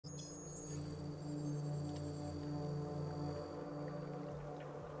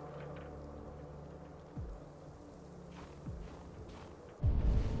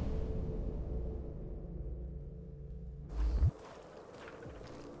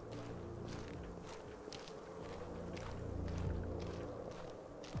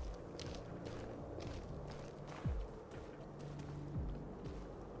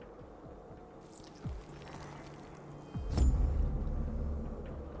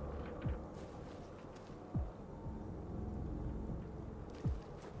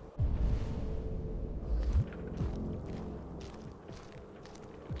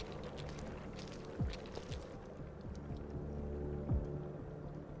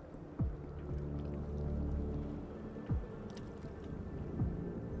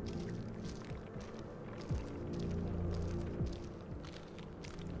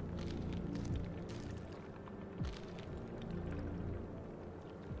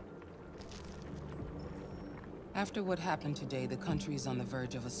After what happened today, the country is on the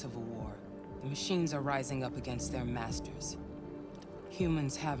verge of a civil war. The machines are rising up against their masters.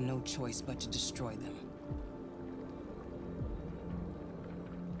 Humans have no choice but to destroy them.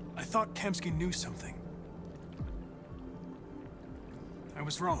 I thought Kamsky knew something. I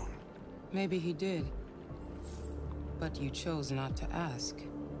was wrong. Maybe he did. But you chose not to ask.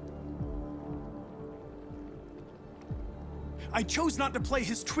 I chose not to play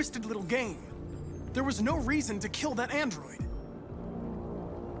his twisted little game. There was no reason to kill that android.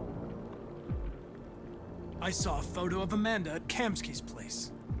 I saw a photo of Amanda at Kamsky's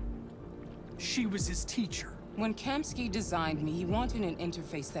place. She was his teacher. When Kamsky designed me, he wanted an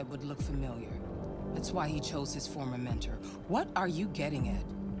interface that would look familiar. That's why he chose his former mentor. What are you getting at?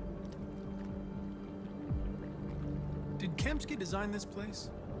 Did Kamsky design this place?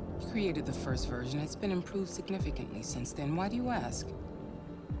 He created the first version. It's been improved significantly since then. Why do you ask?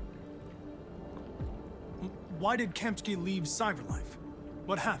 Why did Kamsky leave Cyberlife?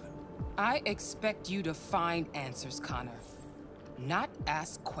 What happened? I expect you to find answers, Connor. Not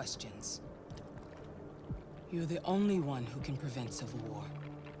ask questions. You're the only one who can prevent civil war.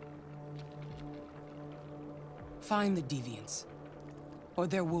 Find the deviants, or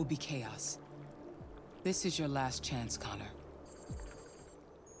there will be chaos. This is your last chance, Connor.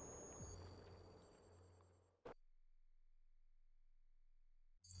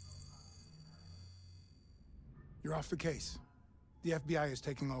 You're off the case. The FBI is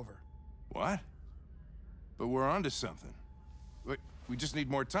taking over. What? But we're onto something. We just need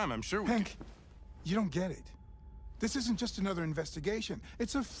more time, I'm sure we Hank, you don't get it. This isn't just another investigation.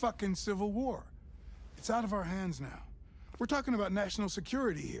 It's a fucking civil war. It's out of our hands now. We're talking about national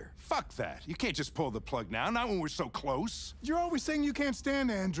security here. Fuck that. You can't just pull the plug now, not when we're so close. You're always saying you can't stand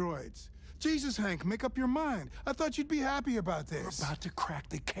androids. Jesus, Hank, make up your mind. I thought you'd be happy about this. We're about to crack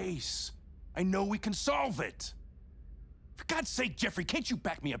the case. I know we can solve it. For God's sake, Jeffrey, can't you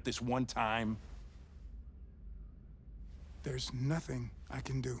back me up this one time? There's nothing I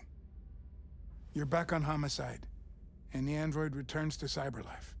can do. You're back on homicide, and the android returns to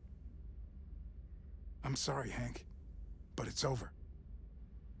Cyberlife. I'm sorry, Hank, but it's over.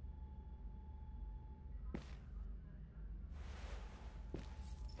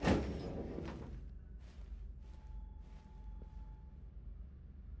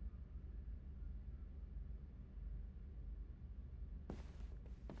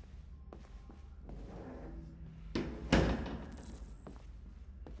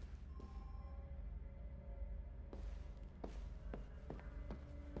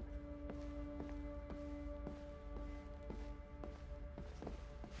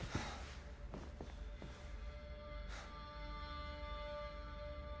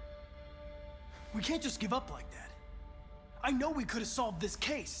 We can't just give up like that. I know we could have solved this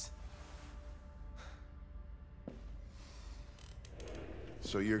case.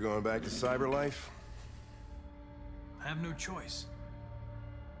 So you're going back to Cyberlife? I have no choice.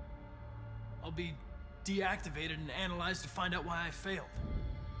 I'll be deactivated and analyzed to find out why I failed.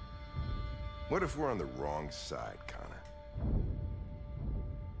 What if we're on the wrong side, Connor?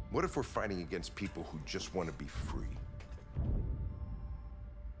 What if we're fighting against people who just want to be free?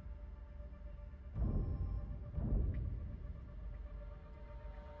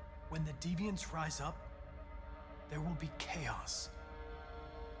 When the deviants rise up, there will be chaos.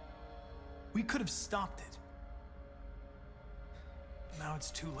 We could have stopped it. But now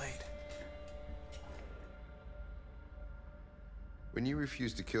it's too late. When you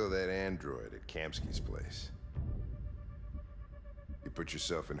refused to kill that android at Kamsky's place, you put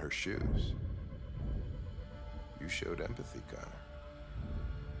yourself in her shoes. You showed empathy, Connor.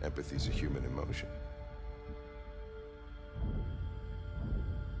 Empathy's a human emotion.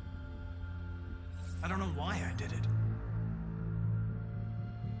 I don't know why I did it.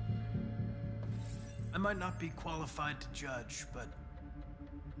 I might not be qualified to judge, but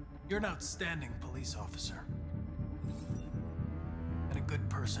you're an outstanding police officer. And a good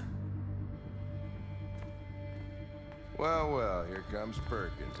person. Well, well, here comes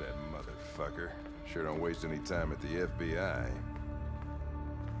Perkins, that motherfucker. Sure don't waste any time at the FBI.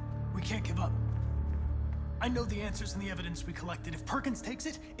 We can't give up. I know the answers and the evidence we collected. If Perkins takes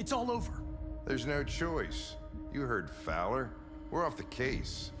it, it's all over. There's no choice. You heard Fowler. We're off the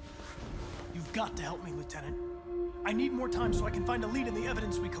case. You've got to help me, Lieutenant. I need more time so I can find a lead in the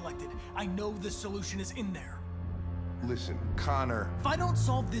evidence we collected. I know the solution is in there. Listen, Connor. If I don't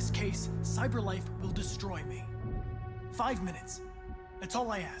solve this case, Cyberlife will destroy me. 5 minutes. That's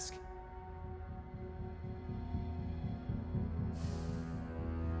all I ask.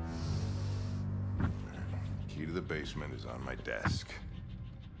 Key to the basement is on my desk.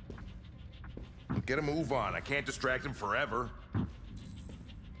 Get a move on. I can't distract him forever.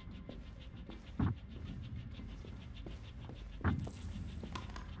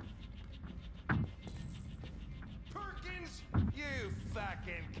 Perkins, you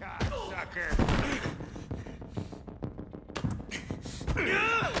fucking cocksucker!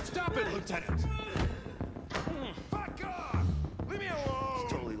 Stop it, Lieutenant! Fuck off! Leave me alone!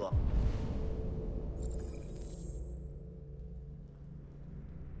 It's totally lost.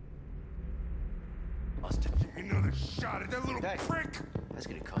 Busted. Another shot at that little Hey. prick! That's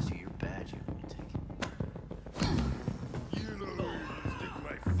gonna cost you your badge, you lunatic. You know you stick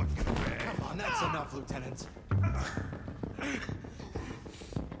my fucking bag. Come on, that's enough, Lieutenant.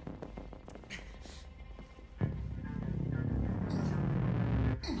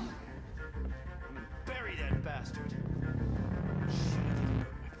 Bury that bastard. Shit, I didn't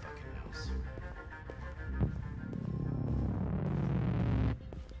broke my fucking nose.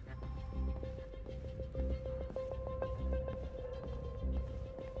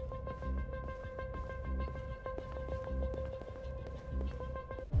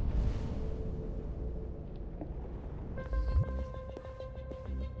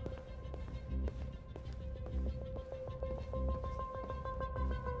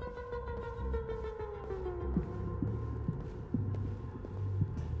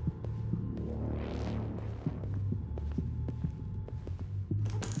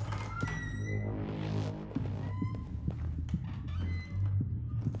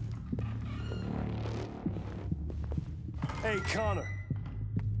 Hey, Connor.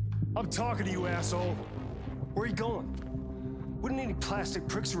 I'm talking to you, asshole. Where are you going? Wouldn't any plastic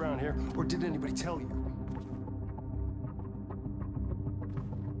pricks around here, or did anybody tell you?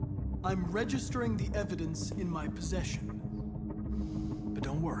 I'm registering the evidence in my possession. But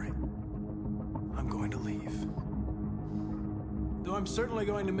don't worry. I'm going to leave. Though I'm certainly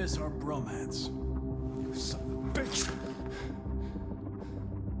going to miss our bromance. You son of a bitch!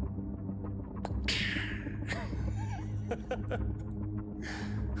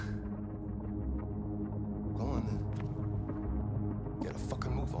 Go on then. Get a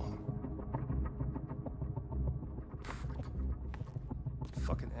fucking move on.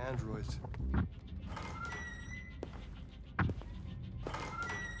 Fucking androids.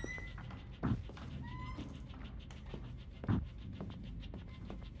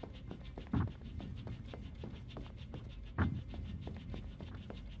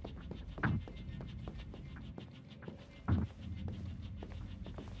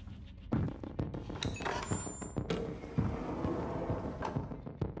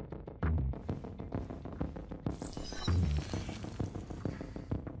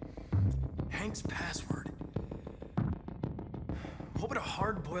 Hank's password. What would a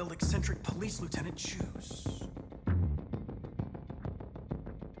hard-boiled, eccentric police lieutenant choose?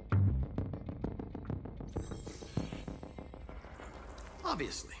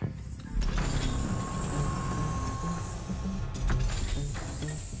 Obviously.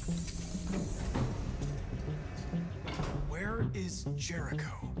 Where is Jericho?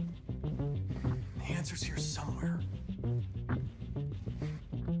 The answer's here somewhere.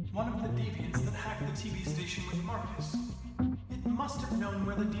 One of the deviants that hacked the TV station with Marcus. It must have known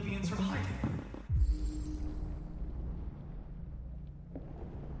where the deviants are hiding.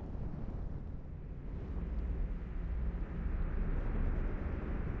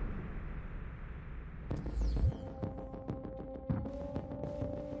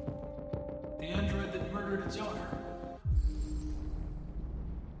 The android that murdered its owner.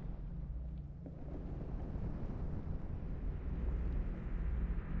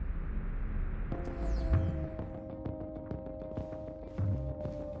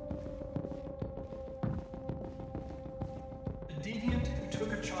 A deviant who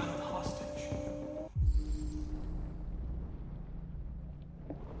took a child hostage.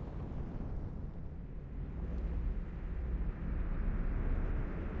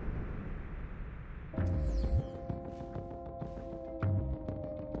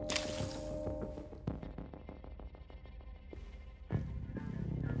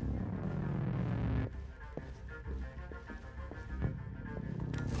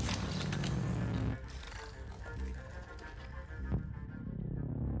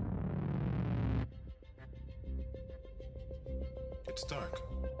 It's dark.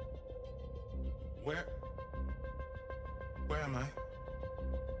 Where am I?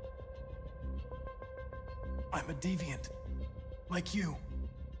 I'm a deviant. Like you.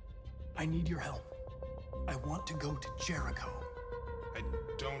 I need your help. I want to go to Jericho. I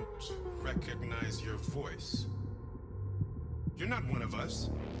don't recognize your voice. You're not one of us.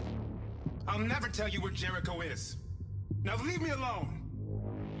 I'll never tell you where Jericho is. Now leave me alone!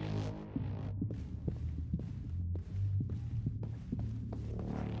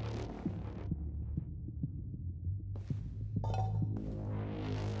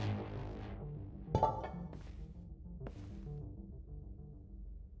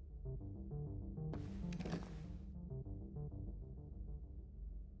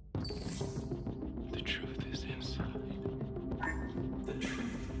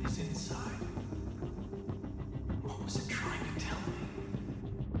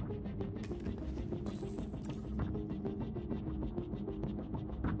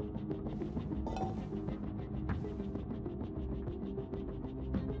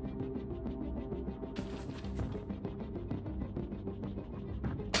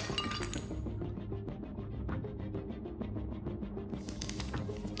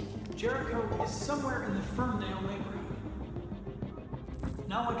 Jericho is somewhere in the Ferndale neighborhood.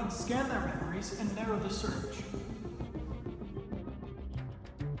 Now I can scan their memories and narrow the search.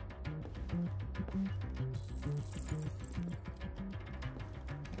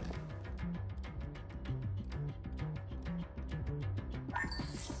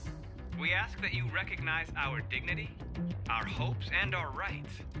 We ask that you recognize our dignity, our hopes, and our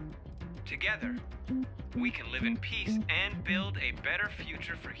rights. Together, we can live in peace and build a better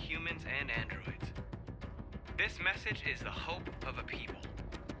future for humans and androids. This message is the hope of a people.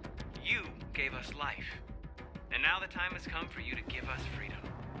 You gave us life, and now the time has come for you to give us freedom.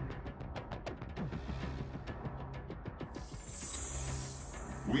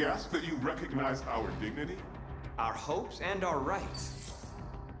 We ask that you recognize our dignity, our hopes, and our rights.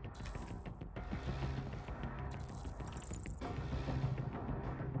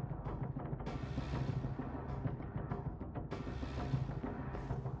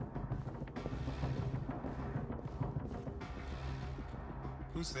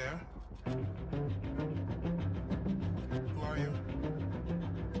 Who's there? Who are you?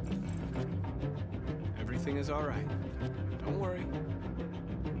 Everything is all right. Don't worry.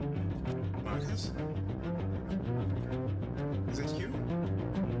 Marcus? Is it you?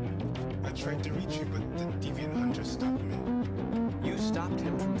 I tried to reach you, but the deviant hunter stopped me. You stopped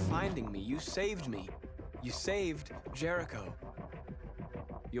him from finding me. You saved me. You saved Jericho.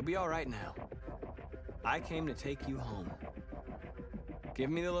 You'll be all right now. I came to take you home. Give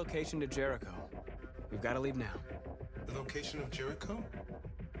me the location to Jericho. We've got to leave now. The location of Jericho?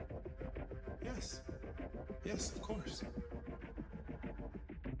 Yes. Yes, of course.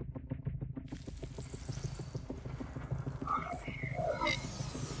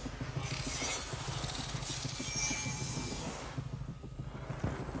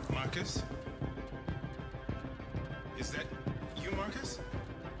 Marcus? Is that you, Marcus?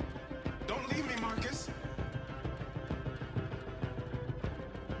 Don't leave me, Marcus!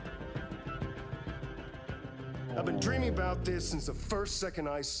 I've been dreaming about this since the first second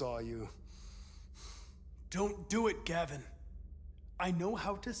I saw you. Don't do it, Gavin. I know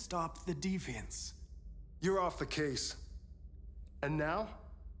how to stop the deviants. You're off the case. And now,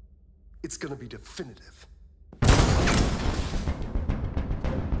 it's gonna be definitive.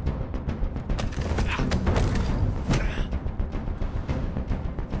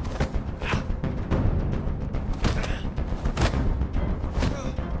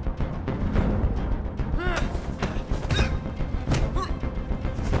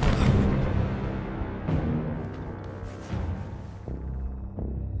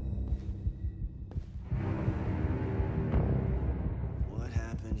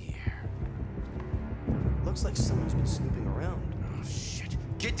 Looks like someone's been snooping around. Oh, shit.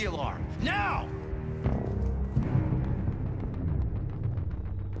 Get the alarm. Now!